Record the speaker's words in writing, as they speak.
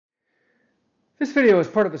This video is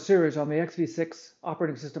part of a series on the xv6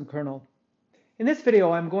 operating system kernel. In this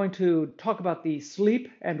video, I'm going to talk about the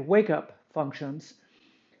sleep and wake up functions.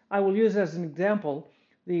 I will use as an example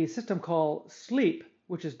the system call sleep,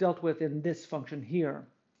 which is dealt with in this function here.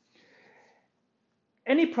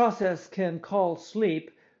 Any process can call sleep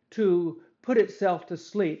to put itself to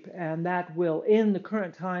sleep, and that will end the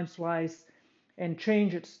current time slice and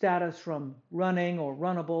change its status from running or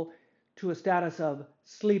runnable to a status of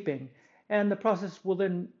sleeping. And the process will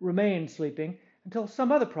then remain sleeping until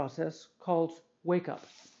some other process called wake up.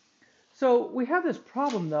 So we have this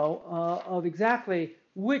problem, though, of exactly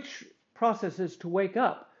which process is to wake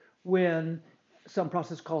up when some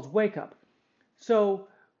process calls wake up. So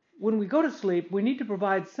when we go to sleep, we need to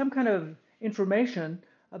provide some kind of information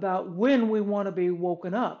about when we want to be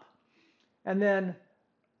woken up. And then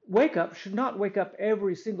wake up should not wake up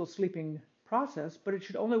every single sleeping process, but it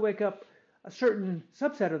should only wake up a certain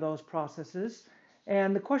subset of those processes.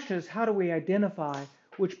 And the question is, how do we identify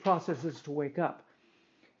which processes to wake up?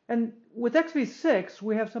 And with xv6,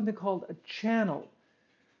 we have something called a channel.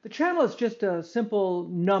 The channel is just a simple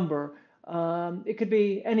number. It could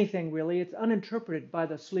be anything, really. It's uninterpreted by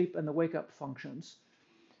the sleep and the wake up functions.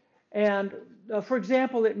 And for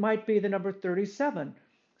example, it might be the number 37.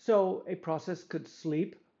 So a process could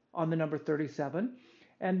sleep on the number 37.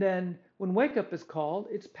 And then when wake up is called,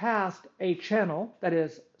 it's passed a channel, that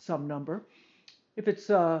is some number. If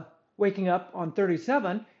it's waking up on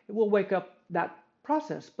 37, it will wake up that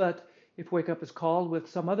process. But if wake up is called with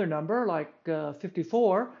some other number, like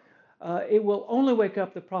 54, it will only wake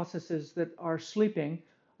up the processes that are sleeping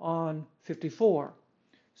on 54.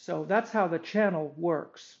 So that's how the channel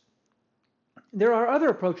works. There are other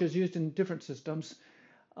approaches used in different systems.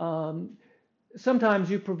 Sometimes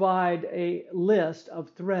you provide a list of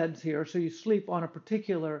threads here, so you sleep on a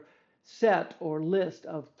particular set or list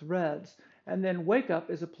of threads, and then wake up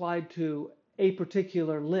is applied to a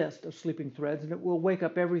particular list of sleeping threads, and it will wake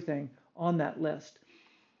up everything on that list.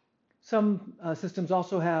 Some systems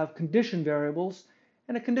also have condition variables,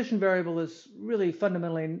 and a condition variable is really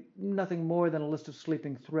fundamentally nothing more than a list of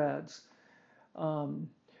sleeping threads.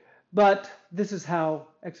 But this is how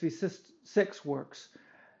xv6 works.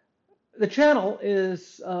 The channel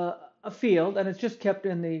is a field, and it's just kept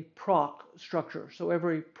in the proc structure. So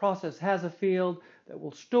every process has a field that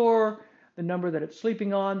will store the number that it's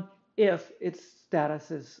sleeping on if its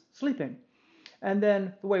status is sleeping. And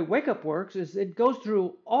then the way wake up works is it goes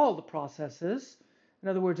through all the processes. In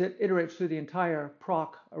other words, it iterates through the entire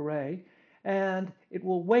proc array, and it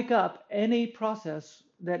will wake up any process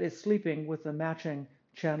that is sleeping with the matching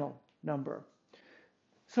channel number.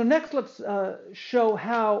 So next, let's show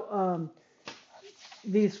how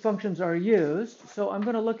these functions are used. So I'm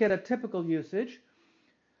going to look at a typical usage.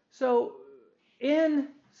 So in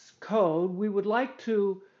code, we would like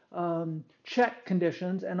to check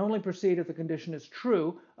conditions and only proceed if the condition is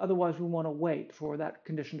true. Otherwise, we want to wait for that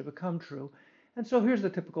condition to become true. And so here's the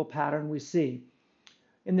typical pattern we see.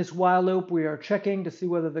 In this while loop, we are checking to see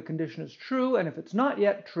whether the condition is true. And if it's not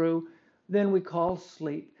yet true, then we call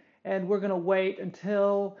sleep. And we're going to wait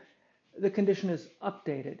until the condition is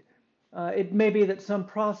updated. It may be that some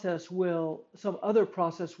other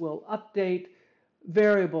process will update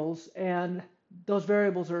variables, and those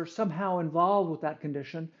variables are somehow involved with that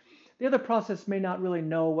condition. The other process may not really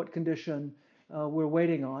know what condition we're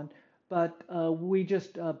waiting on, but we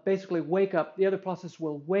just basically wake up. The other process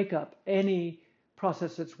will wake up any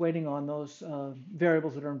process that's waiting on those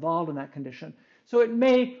variables that are involved in that condition. So it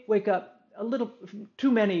may wake up a little too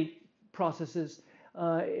many processes.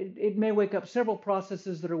 It may wake up several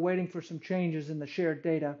processes that are waiting for some changes in the shared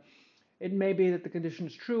data. It may be that the condition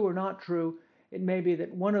is true or not true. It may be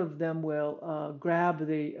that one of them will grab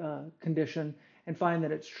the condition and find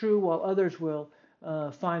that it's true, while others will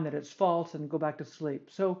find that it's false and go back to sleep.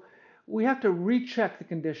 So we have to recheck the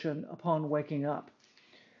condition upon waking up.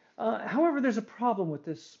 However, there's a problem with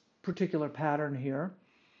this particular pattern here,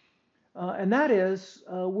 and that is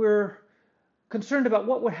we're concerned about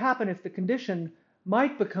what would happen if the condition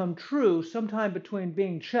might become true sometime between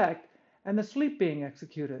being checked and the sleep being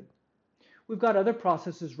executed. We've got other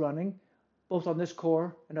processes running, both on this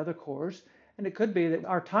core and other cores, and it could be that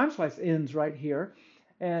our time slice ends right here,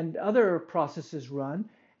 and other processes run,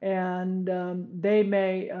 and they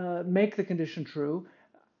may make the condition true,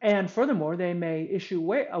 and furthermore, they may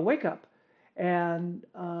issue a wake up, and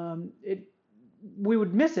we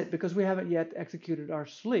would miss it because we haven't yet executed our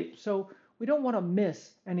sleep. So we don't want to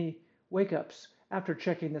miss any wake-ups after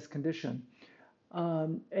checking this condition.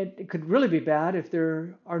 It could really be bad if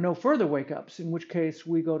there are no further wake-ups, in which case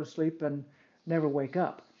we go to sleep and never wake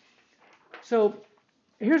up. So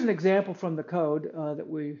Here's an example from the code that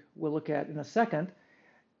we will look at in a second.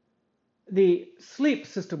 The sleep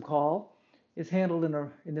system call is handled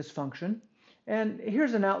in this function. And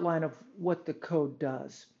here's an outline of what the code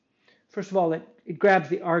does. First of all, it grabs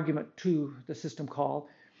the argument to the system call,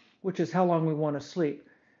 which is how long we want to sleep.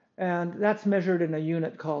 And that's measured in a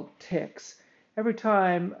unit called ticks. Every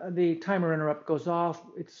time the timer interrupt goes off,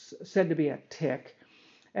 it's said to be a tick.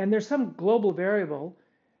 And there's some global variable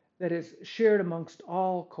that is shared amongst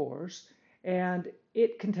all cores, and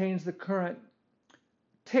it contains the current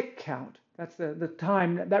tick count. That's the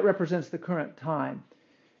time, that represents the current time.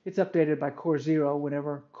 It's updated by core 0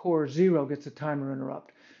 whenever core 0 gets a timer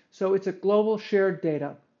interrupt. So it's a global shared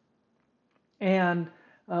data. And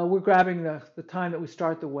we're grabbing the time that we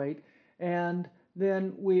start the wait. And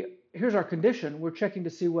then here's our condition. We're checking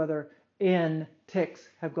to see whether n ticks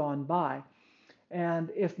have gone by.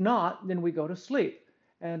 And if not, then we go to sleep.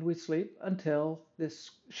 And we sleep until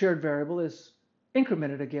this shared variable is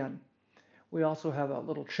incremented again. We also have a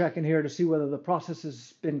little check in here to see whether the process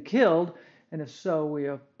has been killed, and if so, we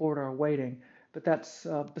abort our waiting. But that's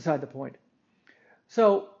beside the point.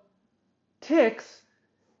 So ticks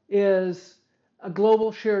is a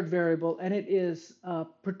global shared variable, and it is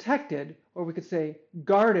protected, or we could say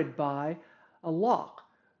guarded by, a lock.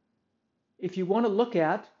 If you want to look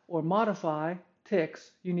at or modify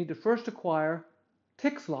ticks, you need to first acquire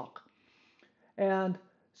ticks lock. And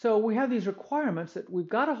so we have these requirements that we've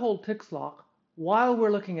got to hold ticks lock while we're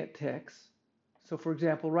looking at ticks. So for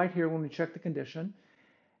example, right here when we check the condition,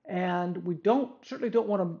 and we certainly don't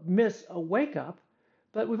want to miss a wake up,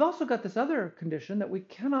 but we've also got this other condition that we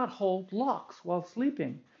cannot hold locks while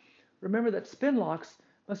sleeping. Remember that spin locks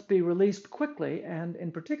must be released quickly, and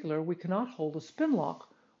in particular, we cannot hold a spin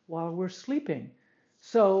lock while we're sleeping.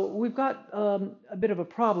 So we've got a bit of a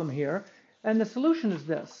problem here, and the solution is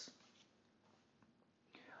this.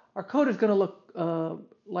 Our code is going to look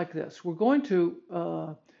like this. We're going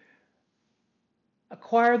to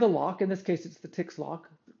acquire the lock. In this case, it's the ticks lock.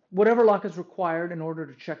 Whatever lock is required in order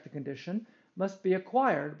to check the condition must be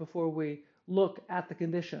acquired before we look at the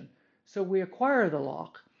condition. So we acquire the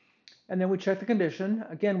lock, and then we check the condition.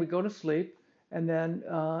 Again, we go to sleep, and then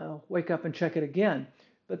wake up and check it again.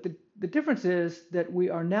 But the difference is that we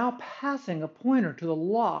are now passing a pointer to the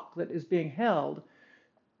lock that is being held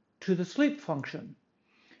to the sleep function.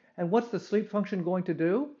 And what's the sleep function going to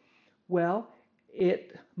do? Well,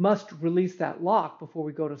 it must release that lock before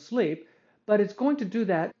we go to sleep, but it's going to do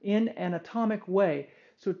that in an atomic way.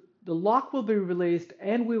 So the lock will be released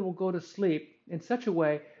and we will go to sleep in such a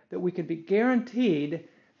way that we can be guaranteed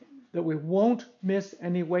that we won't miss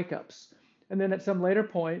any wake-ups. And then at some later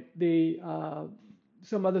point,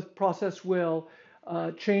 some other process will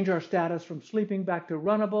change our status from sleeping back to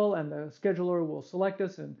runnable, and the scheduler will select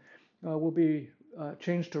us and will be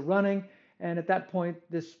changed to running. And at that point,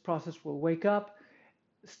 this process will wake up,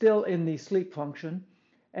 still in the sleep function,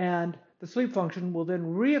 and the sleep function will then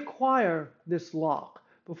reacquire this lock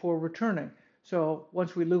before returning. So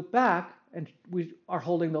once we loop back, and we are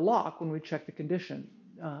holding the lock when we check the condition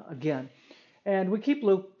again. And we keep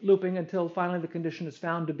looping until finally the condition is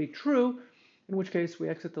found to be true, in which case we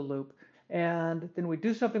exit the loop. And then we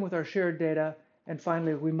do something with our shared data, and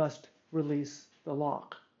finally we must release the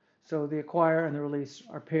lock. So the acquire and the release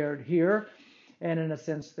are paired here, and in a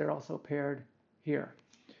sense they're also paired here.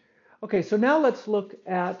 Okay, so now let's look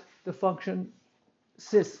at the function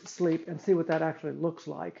sys_sleep and see what that actually looks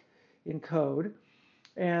like in code.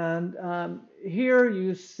 And here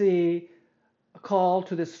you see a call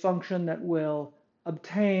to this function that will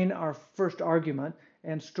obtain our first argument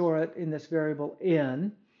and store it in this variable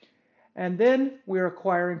in. And then we're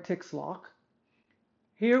acquiring ticks lock.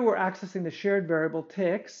 Here we're accessing the shared variable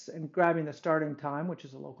ticks and grabbing the starting time, which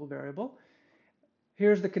is a local variable.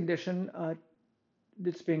 Here's the condition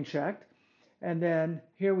that's being checked. And then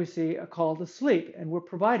here we see a call to sleep, and we're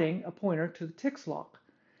providing a pointer to the ticks lock.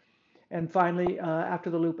 And finally, after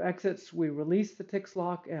the loop exits, we release the ticks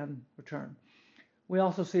lock and return. We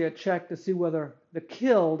also see a check to see whether the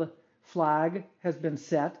killed flag has been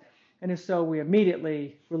set, and if so, we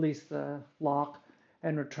immediately release the lock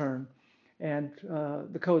and return. And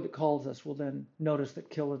the code that calls us will then notice that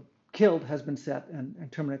killed has been set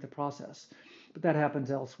and terminate the process. But that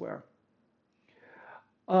happens elsewhere.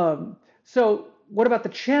 So what about the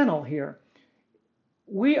channel here?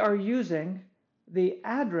 We are using the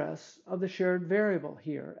address of the shared variable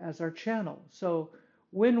here as our channel. So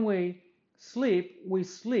when we sleep,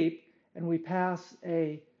 and we pass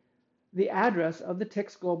the address of the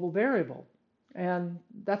ticks global variable. And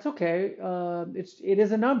that's okay. It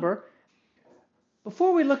is a number.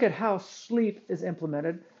 Before we look at how sleep is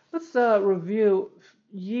implemented, let's review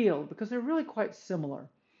yield, because they're really quite similar.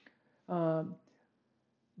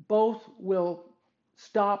 Both will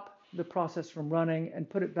stop the process from running and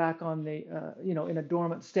put it back on the, in a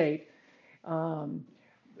dormant state. So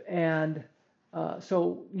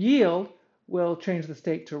yield will change the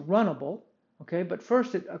state to runnable, okay? But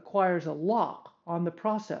first it acquires a lock on the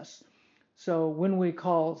process. So when we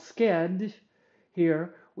call sched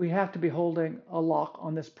here, we have to be holding a lock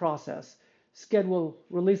on this process. Sched will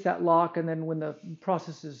release that lock, and then when the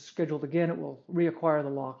process is scheduled again, it will reacquire the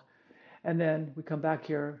lock. And then we come back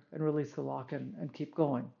here and release the lock and keep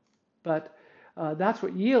going. But that's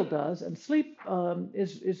what yield does, and sleep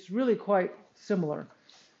is really quite similar.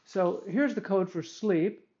 So here's the code for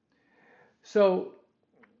sleep. So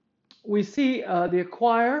we see the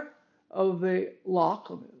acquire of the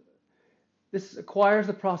lock. This acquires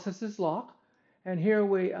the process's lock, and here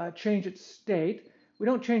we change its state. We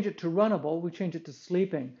don't change it to runnable, we change it to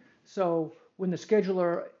sleeping. So when the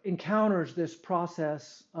scheduler encounters this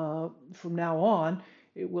process from now on,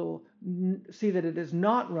 it will see that it is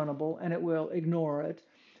not runnable and it will ignore it.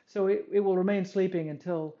 So it will remain sleeping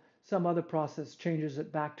until some other process changes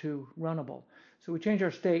it back to runnable. So we change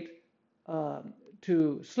our state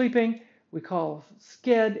to sleeping. We call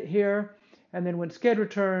sched here, and then when sched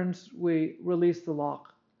returns, we release the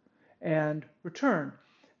lock and return.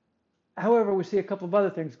 However, we see a couple of other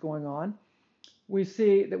things going on. We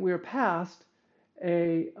see that we are past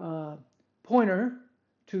a pointer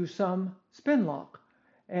to some spin lock,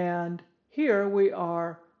 and here we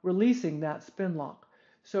are releasing that spin lock.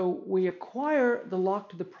 So we acquire the lock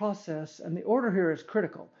to the process, and the order here is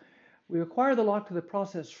critical. We acquire the lock to the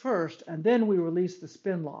process first, and then we release the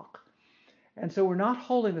spin lock. And so we're not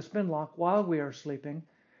holding the spin lock while we are sleeping,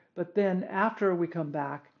 but then after we come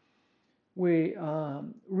back, we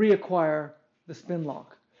reacquire the spin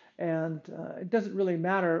lock. And it doesn't really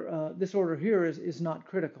matter. This order here is not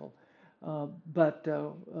critical, so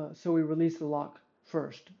we release the lock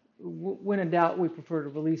first. When in doubt, we prefer to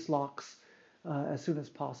release locks as soon as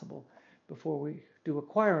possible before we do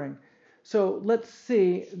acquiring. So let's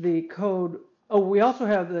see the code. Oh, we also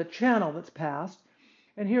have the channel that's passed,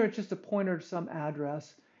 and here it's just a pointer to some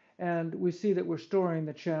address, and we see that we're storing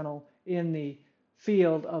the channel in the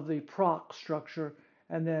field of the proc structure,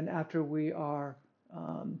 and then after we are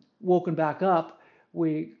woken back up,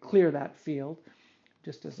 we clear that field,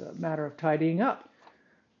 just as a matter of tidying up.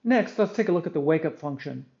 Next, let's take a look at the wakeup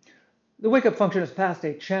function. The wakeup function has passed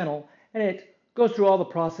a channel, and it goes through all the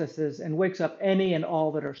processes and wakes up any and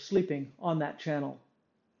all that are sleeping on that channel.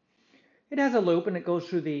 It has a loop, and it goes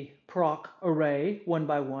through the proc array one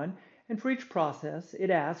by one, and for each process, it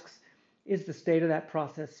asks, is the state of that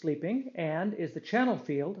process sleeping, and is the channel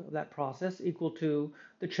field of that process equal to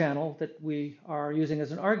the channel that we are using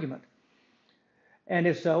as an argument? And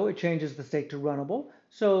if so, it changes the state to runnable,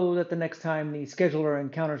 so that the next time the scheduler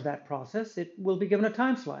encounters that process, it will be given a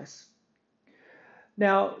time slice.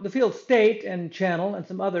 Now, the field state and channel and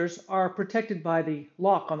some others are protected by the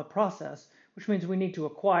lock on the process, which means we need to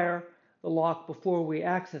acquire the lock before we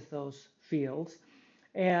access those fields.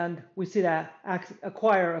 And we see that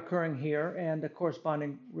acquire occurring here and a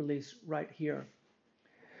corresponding release right here.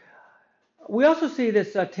 We also see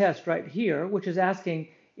this test right here, which is asking,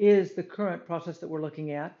 is the current process that we're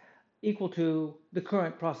looking at equal to the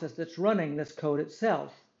current process that's running this code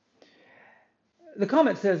itself? The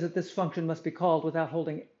comment says that this function must be called without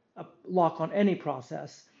holding a lock on any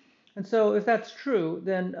process. And so if that's true,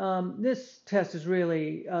 then this test is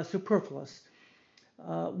really superfluous.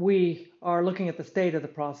 We are looking at the state of the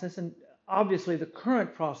process, and obviously the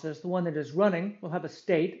current process, the one that is running, will have a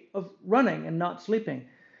state of running and not sleeping.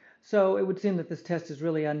 So it would seem that this test is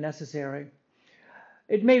really unnecessary.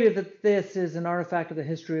 It may be that this is an artifact of the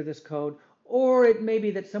history of this code, or it may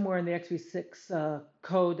be that somewhere in the xv6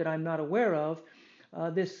 code that I'm not aware of,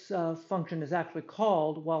 this function is actually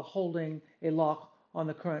called while holding a lock on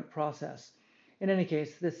the current process. In any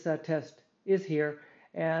case, this test is here,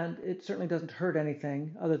 and it certainly doesn't hurt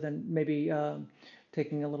anything other than maybe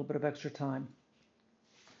taking a little bit of extra time.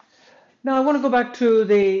 Now I want to go back to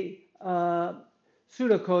the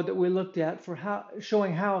pseudocode that we looked at for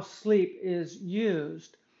showing how sleep is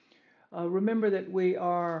used. Remember that we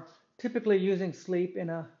are typically using sleep in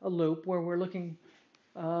a loop where we're looking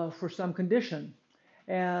for some condition.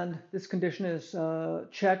 And this condition is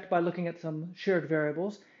checked by looking at some shared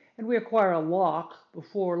variables. And we acquire a lock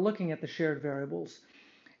before looking at the shared variables.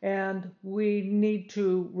 And we need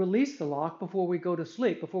to release the lock before we go to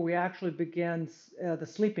sleep, before we actually begin the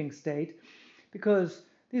sleeping state, because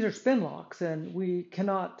these are spin locks and we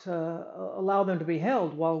cannot allow them to be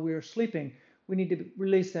held while we're sleeping. We need to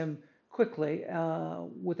release them quickly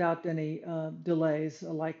without any delays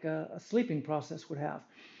like a sleeping process would have.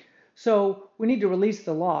 So we need to release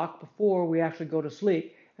the lock before we actually go to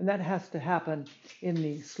sleep, and that has to happen in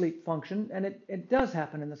the sleep function, and it does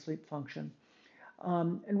happen in the sleep function.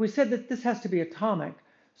 And we said that this has to be atomic,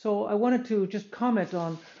 so I wanted to just comment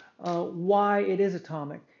on why it is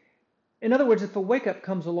atomic. In other words, if a wake-up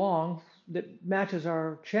comes along that matches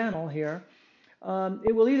our channel here,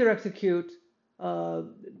 it will either execute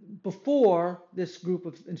before this group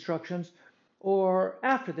of instructions or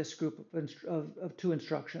after this group of two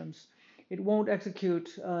instructions. It won't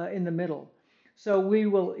execute in the middle. So we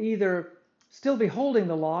will either still be holding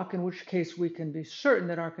the lock, in which case we can be certain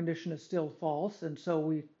that our condition is still false, and so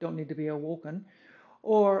we don't need to be awoken,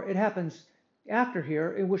 or it happens after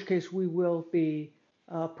here, in which case we will be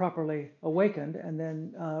properly awakened and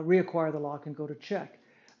then reacquire the lock and go to check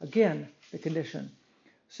again the condition.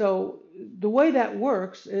 So the way that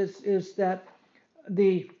works is that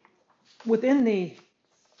within the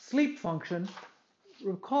sleep function,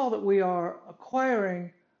 recall that we are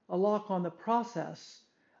acquiring a lock on the process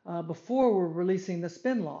before we're releasing the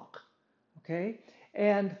spin lock. Okay,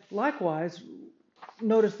 and likewise,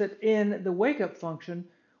 notice that in the wake up function,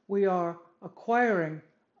 we are acquiring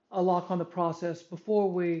a lock on the process before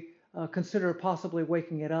we consider possibly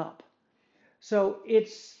waking it up. So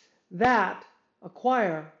it's that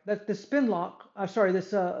the spin lock,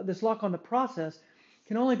 this lock on the process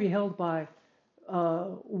can only be held by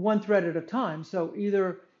one thread at a time. So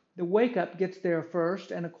either the wake up gets there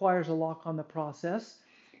first and acquires a lock on the process,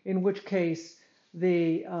 in which case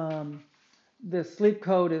the sleep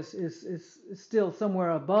code is still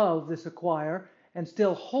somewhere above this acquire and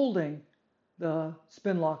still holding the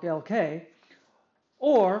spin lock LK,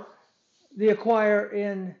 or the acquire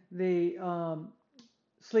in the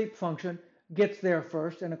sleep function gets there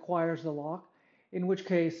first and acquires the lock, in which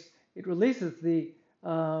case it releases the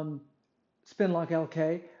spin lock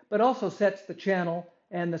LK, but also sets the channel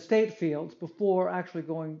and the state fields before actually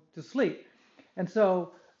going to sleep. And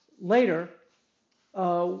so later,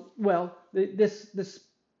 this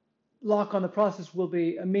lock on the process will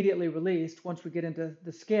be immediately released once we get into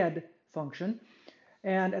the sched function.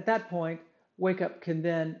 And at that point, wakeup can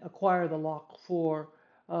then acquire the lock for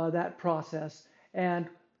that process and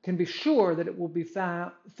can be sure that it will be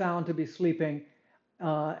found to be sleeping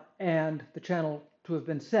and the channel to have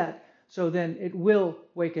been set. So then it will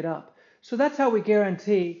wake it up. So that's how we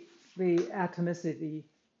guarantee the atomicity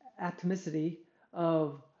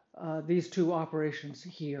of these two operations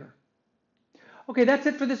here. Okay, that's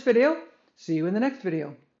it for this video. See you in the next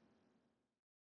video.